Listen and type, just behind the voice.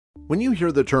When you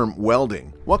hear the term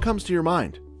welding, what comes to your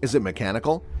mind? Is it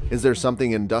mechanical? Is there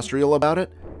something industrial about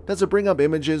it? Does it bring up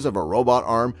images of a robot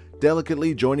arm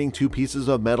delicately joining two pieces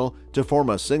of metal to form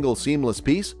a single seamless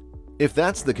piece? If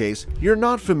that's the case, you're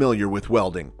not familiar with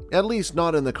welding, at least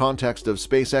not in the context of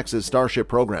SpaceX's Starship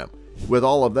program. With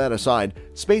all of that aside,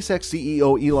 SpaceX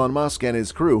CEO Elon Musk and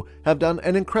his crew have done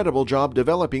an incredible job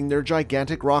developing their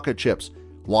gigantic rocket ships.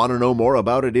 Want to know more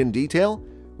about it in detail?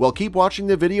 Well, keep watching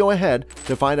the video ahead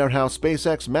to find out how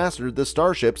SpaceX mastered the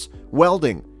Starship's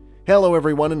welding. Hello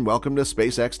everyone and welcome to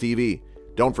SpaceX TV.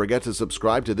 Don't forget to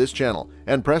subscribe to this channel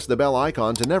and press the bell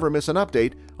icon to never miss an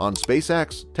update on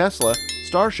SpaceX, Tesla,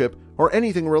 Starship, or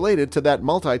anything related to that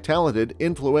multi-talented,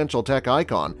 influential tech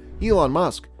icon, Elon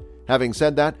Musk. Having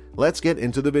said that, let's get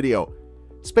into the video.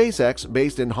 SpaceX,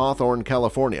 based in Hawthorne,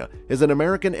 California, is an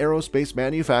American aerospace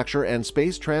manufacturer and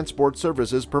space transport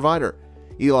services provider.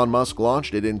 Elon Musk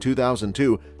launched it in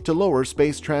 2002 to lower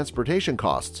space transportation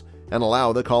costs and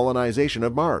allow the colonization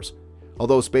of Mars.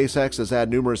 Although SpaceX has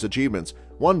had numerous achievements,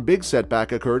 one big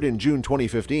setback occurred in June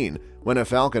 2015 when a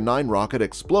Falcon 9 rocket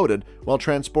exploded while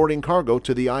transporting cargo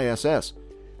to the ISS.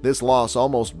 This loss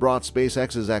almost brought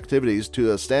SpaceX's activities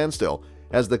to a standstill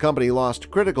as the company lost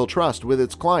critical trust with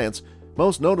its clients,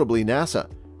 most notably NASA.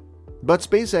 But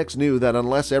SpaceX knew that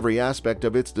unless every aspect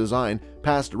of its design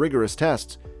passed rigorous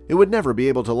tests, it would never be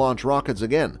able to launch rockets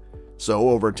again. So,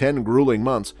 over 10 grueling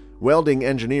months, welding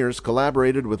engineers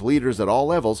collaborated with leaders at all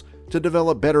levels to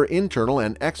develop better internal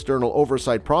and external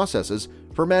oversight processes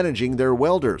for managing their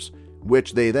welders,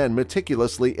 which they then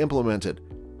meticulously implemented.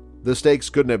 The stakes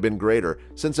couldn't have been greater,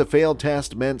 since a failed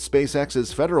test meant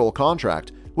SpaceX's federal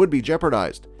contract would be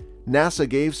jeopardized. NASA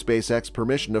gave SpaceX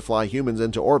permission to fly humans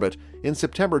into orbit in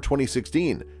September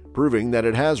 2016, proving that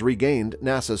it has regained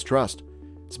NASA's trust.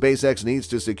 SpaceX needs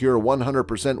to secure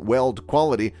 100% weld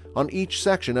quality on each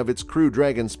section of its Crew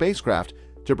Dragon spacecraft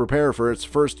to prepare for its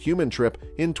first human trip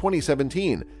in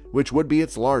 2017, which would be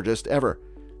its largest ever.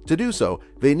 To do so,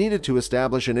 they needed to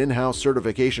establish an in-house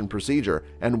certification procedure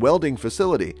and welding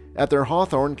facility at their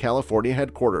Hawthorne, California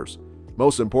headquarters.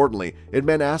 Most importantly, it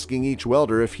meant asking each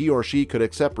welder if he or she could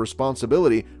accept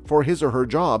responsibility for his or her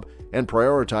job and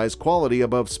prioritize quality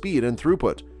above speed and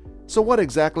throughput. So what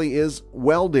exactly is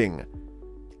welding?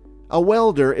 A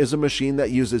welder is a machine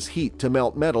that uses heat to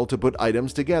melt metal to put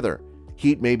items together.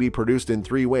 Heat may be produced in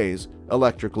three ways: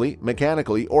 electrically,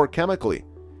 mechanically, or chemically.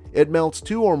 It melts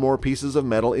two or more pieces of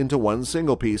metal into one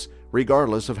single piece,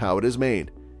 regardless of how it is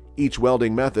made. Each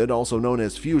welding method, also known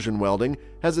as fusion welding,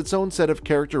 has its own set of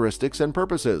characteristics and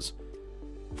purposes.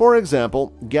 For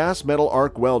example, gas metal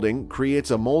arc welding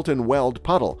creates a molten weld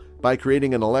puddle by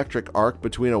creating an electric arc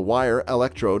between a wire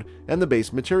electrode and the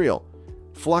base material.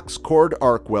 Flux cord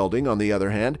arc welding, on the other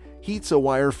hand, heats a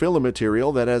wire filler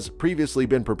material that has previously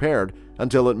been prepared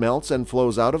until it melts and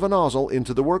flows out of a nozzle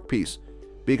into the workpiece.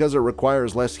 Because it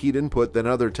requires less heat input than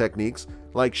other techniques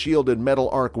like shielded metal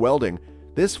arc welding,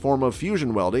 this form of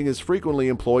fusion welding is frequently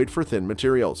employed for thin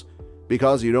materials.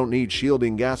 Because you don't need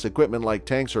shielding gas equipment like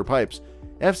tanks or pipes,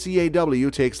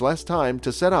 FCAW takes less time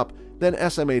to set up than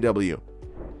SMAW.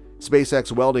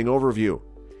 SpaceX welding overview.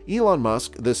 Elon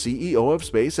Musk, the CEO of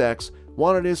SpaceX,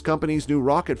 wanted his company's new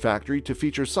rocket factory to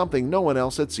feature something no one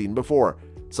else had seen before,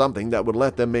 something that would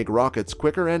let them make rockets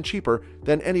quicker and cheaper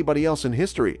than anybody else in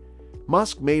history.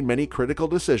 Musk made many critical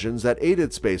decisions that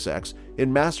aided SpaceX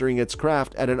in mastering its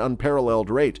craft at an unparalleled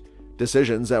rate,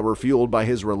 decisions that were fueled by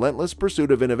his relentless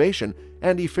pursuit of innovation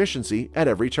and efficiency at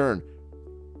every turn.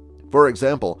 For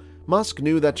example, Musk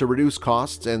knew that to reduce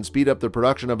costs and speed up the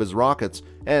production of his rockets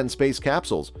and space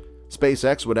capsules,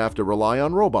 SpaceX would have to rely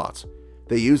on robots.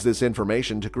 They used this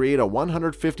information to create a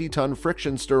 150-ton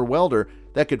friction stir welder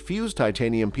that could fuse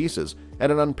titanium pieces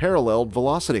at an unparalleled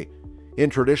velocity. In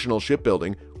traditional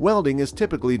shipbuilding, welding is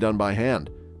typically done by hand,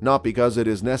 not because it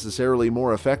is necessarily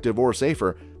more effective or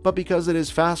safer, but because it is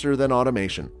faster than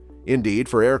automation. Indeed,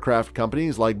 for aircraft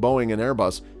companies like Boeing and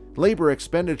Airbus, labor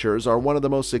expenditures are one of the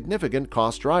most significant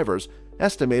cost drivers,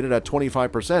 estimated at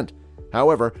 25%.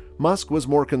 However, Musk was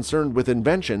more concerned with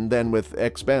invention than with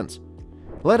expense.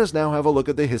 Let us now have a look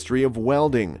at the history of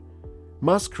welding.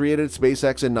 Musk created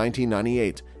SpaceX in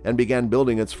 1998 and began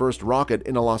building its first rocket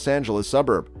in a Los Angeles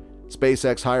suburb.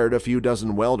 SpaceX hired a few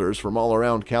dozen welders from all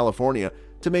around California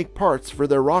to make parts for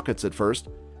their rockets at first.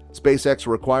 SpaceX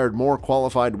required more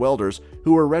qualified welders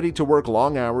who were ready to work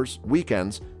long hours,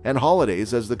 weekends, and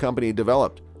holidays as the company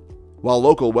developed. While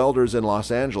local welders in Los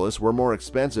Angeles were more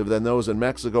expensive than those in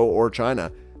Mexico or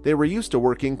China, they were used to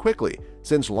working quickly,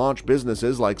 since launch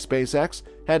businesses like SpaceX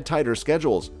had tighter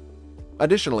schedules.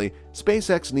 Additionally,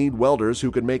 SpaceX need welders who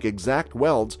can make exact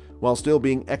welds while still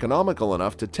being economical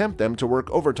enough to tempt them to work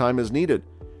overtime as needed.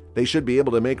 They should be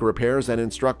able to make repairs and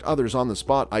instruct others on the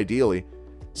spot, ideally.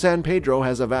 San Pedro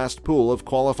has a vast pool of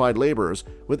qualified laborers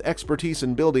with expertise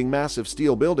in building massive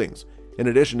steel buildings, in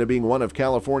addition to being one of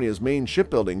California's main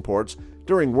shipbuilding ports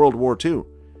during World War II.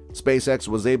 SpaceX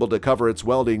was able to cover its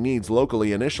welding needs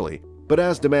locally initially, but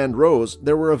as demand rose,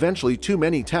 there were eventually too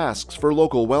many tasks for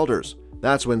local welders.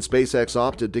 That's when SpaceX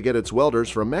opted to get its welders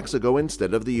from Mexico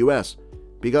instead of the US.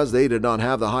 Because they did not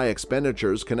have the high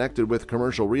expenditures connected with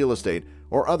commercial real estate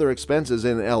or other expenses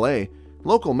in LA,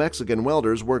 local Mexican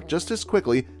welders worked just as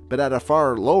quickly but at a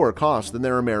far lower cost than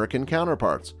their American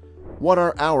counterparts. What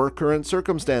are our current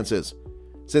circumstances?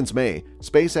 Since May,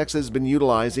 SpaceX has been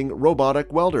utilizing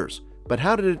robotic welders. But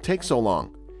how did it take so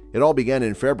long? It all began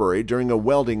in February during a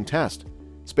welding test.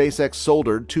 SpaceX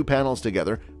soldered 2 panels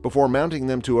together before mounting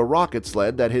them to a rocket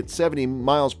sled that hit 70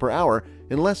 miles per hour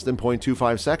in less than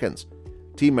 0.25 seconds.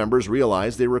 Team members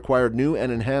realized they required new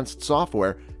and enhanced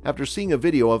software after seeing a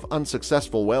video of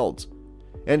unsuccessful welds.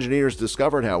 Engineers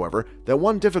discovered, however, that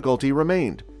one difficulty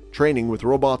remained. Training with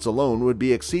robots alone would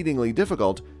be exceedingly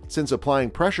difficult since applying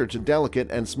pressure to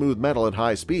delicate and smooth metal at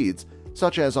high speeds,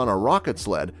 such as on a rocket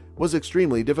sled, was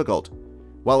extremely difficult.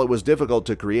 While it was difficult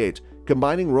to create,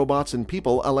 combining robots and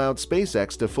people allowed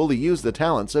SpaceX to fully use the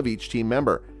talents of each team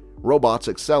member. Robots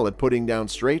excel at putting down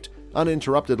straight,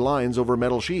 uninterrupted lines over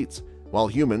metal sheets, while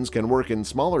humans can work in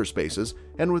smaller spaces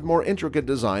and with more intricate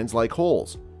designs like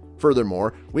holes.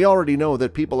 Furthermore, we already know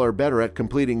that people are better at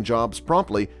completing jobs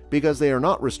promptly because they are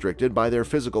not restricted by their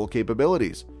physical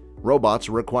capabilities. Robots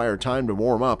require time to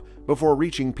warm up before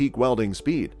reaching peak welding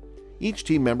speed. Each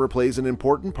team member plays an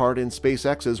important part in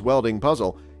SpaceX's welding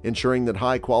puzzle, ensuring that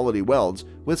high-quality welds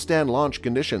withstand launch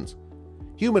conditions.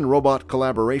 Human-robot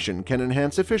collaboration can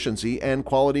enhance efficiency and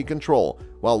quality control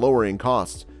while lowering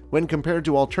costs when compared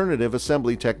to alternative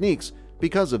assembly techniques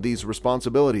because of these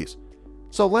responsibilities.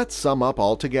 So let's sum up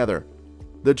all together.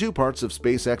 The 2 parts of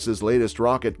SpaceX's latest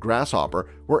rocket, Grasshopper,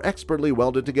 were expertly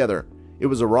welded together. It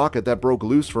was a rocket that broke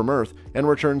loose from Earth and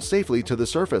returned safely to the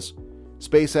surface.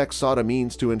 SpaceX sought a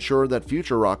means to ensure that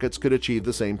future rockets could achieve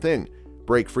the same thing,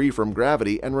 break free from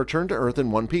gravity and return to Earth in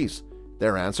one piece.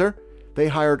 Their answer? They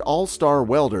hired all-star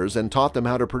welders and taught them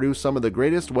how to produce some of the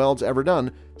greatest welds ever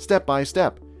done, step by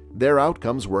step. Their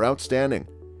outcomes were outstanding.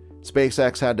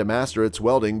 SpaceX had to master its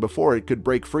welding before it could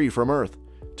break free from Earth.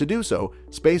 To do so,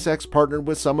 SpaceX partnered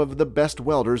with some of the best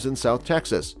welders in South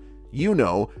Texas. You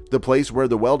know, the place where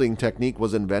the welding technique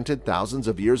was invented thousands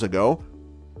of years ago?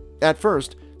 At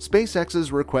first,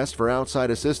 SpaceX's request for outside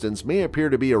assistance may appear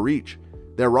to be a reach.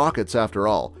 Their rockets, after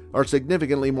all, are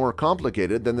significantly more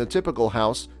complicated than the typical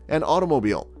house and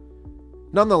automobile.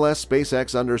 Nonetheless,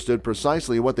 SpaceX understood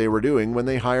precisely what they were doing when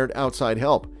they hired outside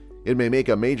help. It may make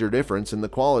a major difference in the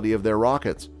quality of their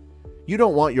rockets. You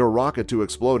don't want your rocket to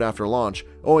explode after launch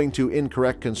owing to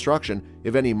incorrect construction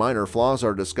if any minor flaws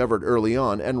are discovered early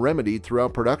on and remedied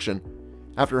throughout production.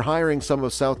 After hiring some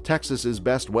of South Texas's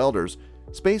best welders,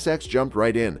 SpaceX jumped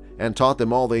right in and taught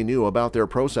them all they knew about their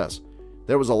process.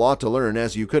 There was a lot to learn,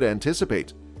 as you could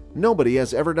anticipate. Nobody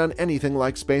has ever done anything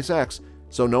like SpaceX,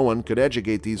 so no one could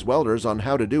educate these welders on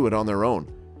how to do it on their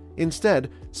own. Instead,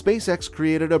 SpaceX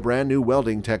created a brand new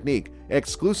welding technique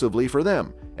exclusively for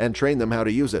them and trained them how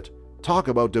to use it. Talk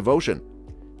about devotion.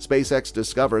 SpaceX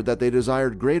discovered that they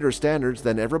desired greater standards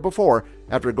than ever before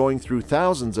after going through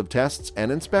thousands of tests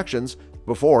and inspections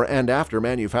before and after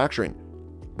manufacturing.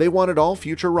 They wanted all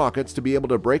future rockets to be able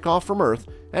to break off from Earth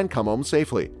and come home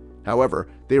safely. However,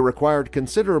 they required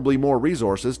considerably more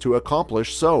resources to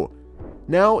accomplish so.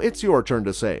 Now it's your turn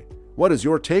to say, what is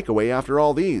your takeaway after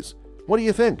all these? What do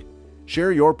you think?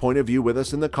 Share your point of view with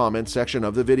us in the comments section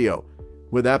of the video.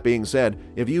 With that being said,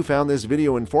 if you found this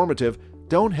video informative,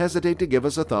 don't hesitate to give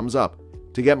us a thumbs up.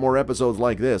 To get more episodes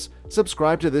like this,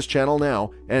 subscribe to this channel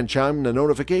now and chime the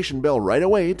notification bell right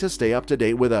away to stay up to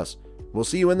date with us. We'll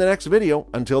see you in the next video.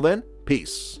 Until then,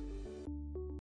 peace.